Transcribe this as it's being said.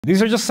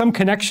These are just some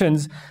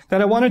connections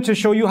that I wanted to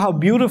show you how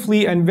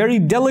beautifully and very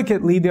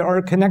delicately there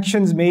are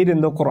connections made in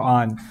the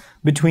Quran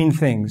between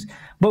things.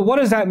 But what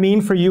does that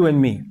mean for you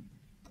and me?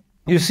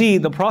 You see,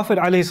 the Prophet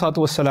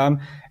ﷺ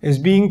is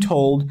being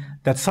told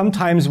that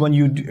sometimes when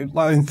you,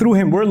 and through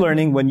him we're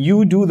learning, when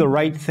you do the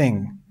right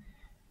thing,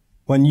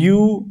 when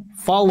you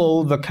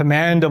follow the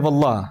command of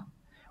Allah,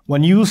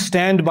 when you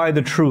stand by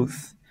the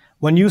truth,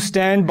 when you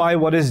stand by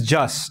what is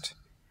just,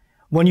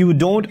 when you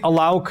don't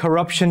allow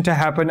corruption to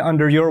happen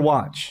under your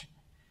watch,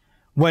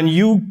 when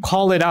you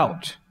call it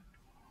out,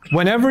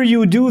 whenever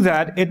you do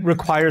that, it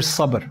requires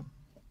sabr.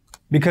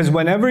 Because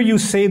whenever you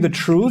say the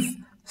truth,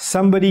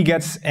 somebody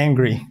gets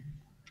angry.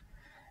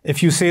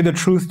 If you say the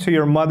truth to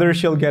your mother,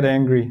 she'll get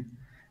angry.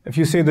 If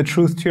you say the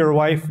truth to your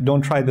wife,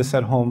 don't try this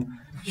at home,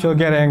 she'll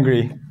get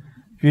angry.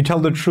 If you tell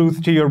the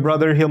truth to your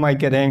brother, he might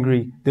get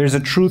angry. There's a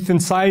truth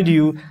inside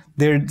you.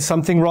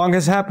 Something wrong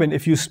has happened.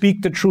 If you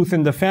speak the truth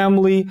in the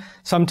family,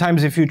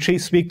 sometimes if you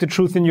speak the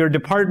truth in your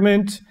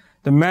department,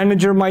 the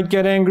manager might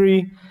get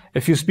angry.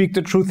 If you speak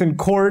the truth in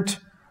court,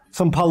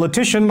 some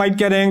politician might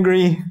get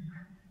angry.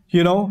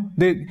 You know,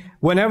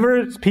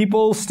 whenever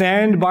people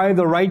stand by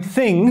the right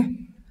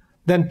thing,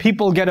 then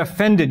people get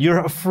offended.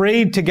 You're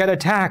afraid to get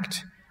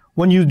attacked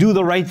when you do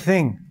the right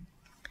thing.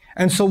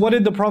 And so what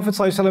did the Prophet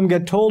ﷺ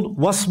get told?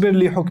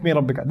 وَاصْبِرْ لِحُكْمِ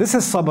رَبِّكَ. This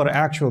is sabr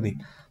actually.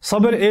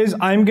 Sabr is,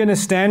 I'm going to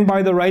stand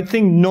by the right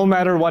thing no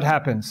matter what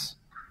happens.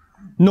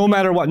 No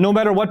matter what. No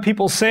matter what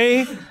people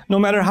say, no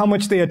matter how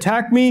much they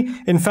attack me.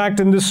 In fact,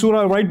 in this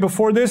surah right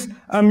before this,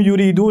 أَمْ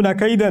يُرِيدُونَ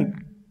كَيْدًا.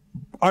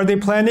 Are they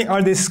planning?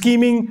 Are they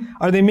scheming?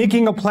 Are they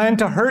making a plan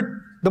to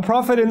hurt the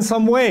Prophet in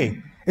some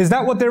way? Is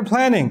that what they're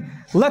planning?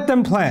 Let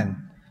them plan.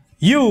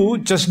 You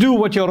just do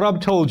what your Rabb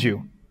told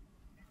you.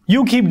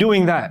 You keep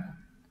doing that.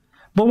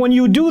 But when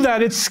you do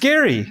that, it's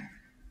scary.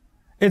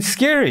 It's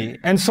scary.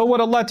 And so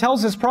what Allah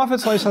tells His Prophet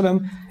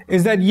ﷺ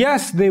is that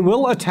yes, they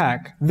will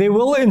attack, they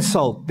will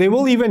insult, they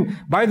will even,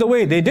 by the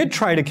way, they did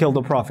try to kill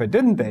the Prophet,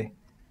 didn't they?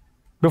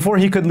 Before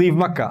he could leave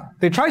Mecca.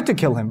 They tried to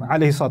kill him,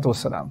 alayhi salatu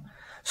wasalam.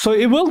 So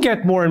it will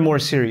get more and more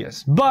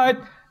serious.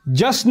 But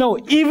just know,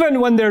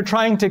 even when they're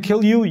trying to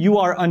kill you, you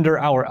are under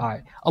our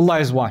eye. Allah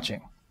is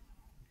watching.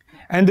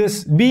 And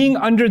this being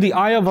under the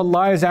eye of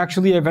Allah is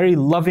actually a very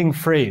loving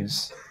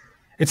phrase.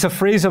 It's a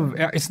phrase of,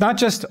 it's not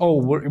just, oh,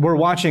 we're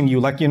watching you,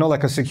 like, you know,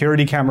 like a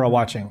security camera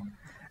watching.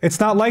 It's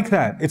not like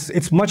that.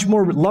 It's much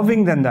more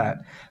loving than that.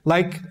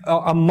 Like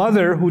a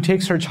mother who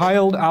takes her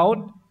child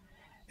out,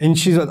 and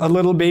she's a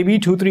little baby,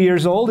 2-3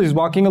 years old, is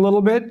walking a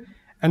little bit,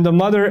 and the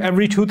mother,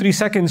 every 2-3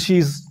 seconds,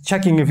 she's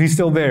checking if he's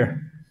still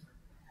there.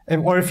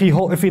 Or if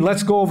he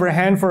lets go of her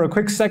hand for a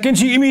quick second,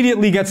 she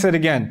immediately gets it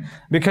again.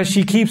 Because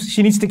she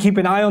needs to keep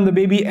an eye on the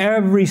baby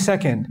every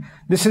second.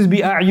 This is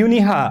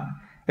bi'ayuniha.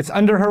 It's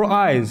under her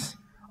eyes.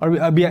 Or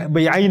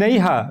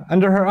bi'aynayha,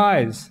 under her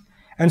eyes.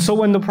 And so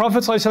when the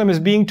Prophet ﷺ is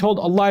being told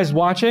Allah is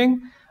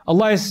watching,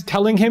 Allah is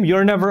telling him,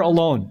 you're never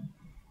alone.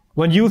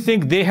 When you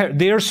think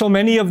there are so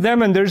many of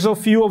them and there's so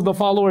few of the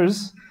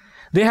followers,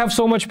 they have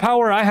so much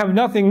power, I have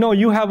nothing. No,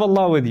 you have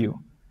Allah with you.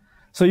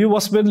 So you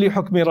وَاصْبِرْ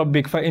لِحُكْمِ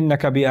رَبِّكَ فَإِنَّكَ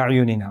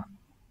بِأَعْيُنِنَا.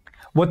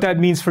 What that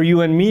means for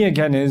you and me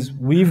again is,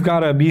 we've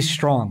got to be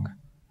strong.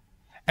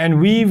 And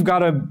we've got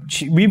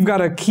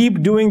to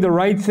keep doing the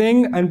right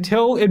thing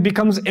until it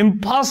becomes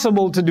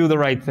impossible to do the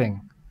right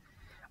thing.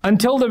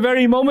 Until the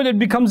very moment it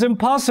becomes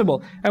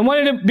impossible. And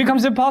when it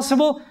becomes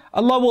impossible,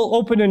 Allah will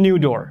open a new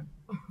door.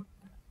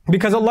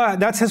 Because Allah,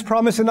 that's His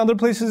promise in other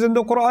places in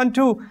the Quran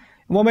too.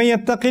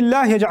 وَمَن يَتَّقِ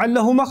اللَّهِ يَجْعَلْ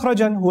لَهُ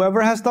مَخْرَجًا.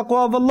 Whoever has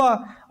taqwa of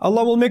Allah,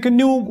 Allah will make a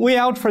new way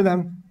out for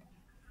them.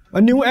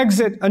 A new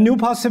exit, a new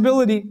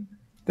possibility.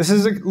 This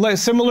is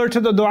similar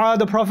to the dua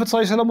the Prophet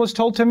ﷺ was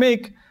told to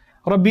make.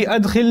 رَبِّ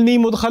أَدْخِلْنِي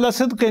مُدْخَلَ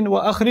صِدْقٍ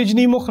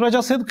وَأَخْرِجْنِي مُخْرَجَ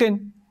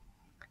صِدْقٍ.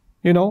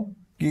 You know,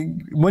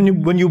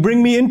 when you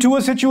bring me into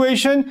a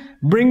situation,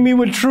 bring me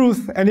with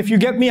truth. And if you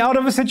get me out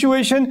of a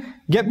situation,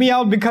 get me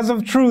out because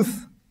of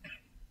truth.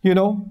 You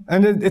know,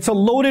 and it's a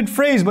loaded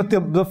phrase, but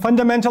the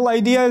fundamental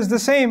idea is the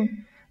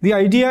same. The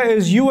idea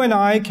is you and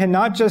I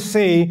cannot just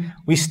say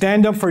we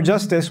stand up for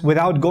justice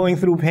without going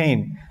through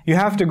pain. You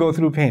have to go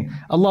through pain.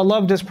 Allah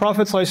loved His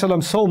Prophet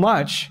ﷺ so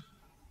much,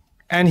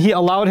 and He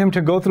allowed him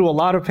to go through a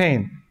lot of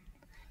pain.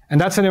 And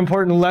that's an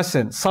important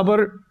lesson.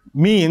 Sabr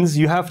means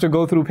you have to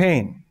go through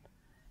pain.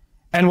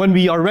 And when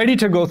we are ready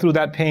to go through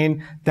that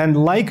pain, then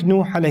like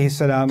Nuh alayhi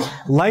salam,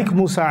 like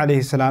Musa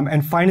alayhi salam,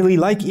 and finally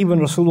like even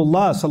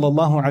Rasulullah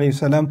sallallahu alayhi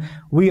wasallam,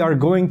 we are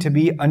going to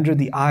be under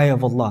the eye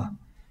of Allah.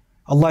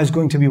 Allah is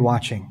going to be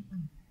watching.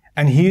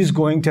 And He's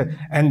going to,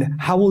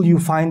 and how will you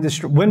find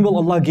this? When will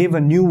Allah give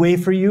a new way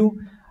for you?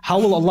 How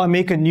will Allah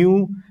make a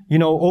new,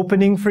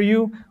 opening for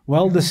you?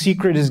 Well, the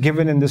secret is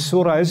given in this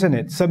surah, isn't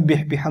it?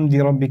 سَبِّحْ بِحَمْدِ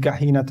رَبِّكَ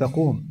حِينَ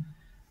تَقُومُ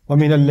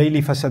وَمِنَ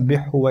اللَّيْلِ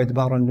فَسَبِّحْهُ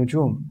وَإِدْبَارَ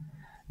النُّجُومِ.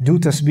 Do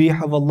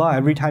tasbih of Allah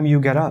every time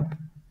you get up.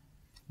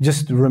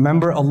 Just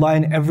remember Allah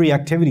in every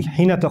activity.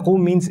 Hina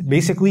taqum means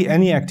basically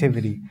any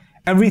activity.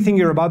 Everything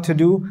you're about to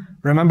do,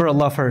 remember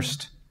Allah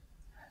first.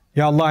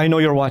 Ya Allah, I know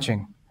you're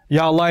watching.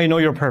 Ya Allah, I know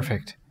you're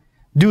perfect.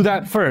 Do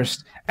that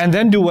first, and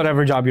then do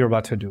whatever job you're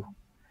about to do.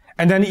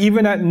 And then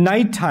even at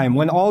nighttime,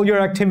 when all your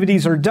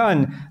activities are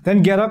done,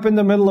 then get up in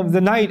the middle of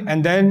the night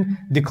and then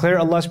declare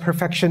Allah's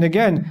perfection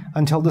again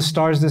until the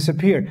stars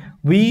disappear.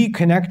 We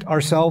connect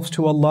ourselves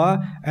to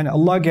Allah, and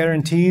Allah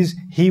guarantees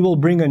He will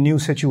bring a new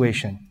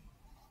situation.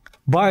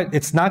 But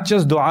it's not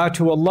just dua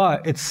to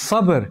Allah, it's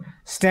sabr,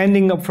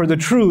 standing up for the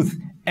truth,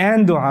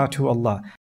 and dua to Allah.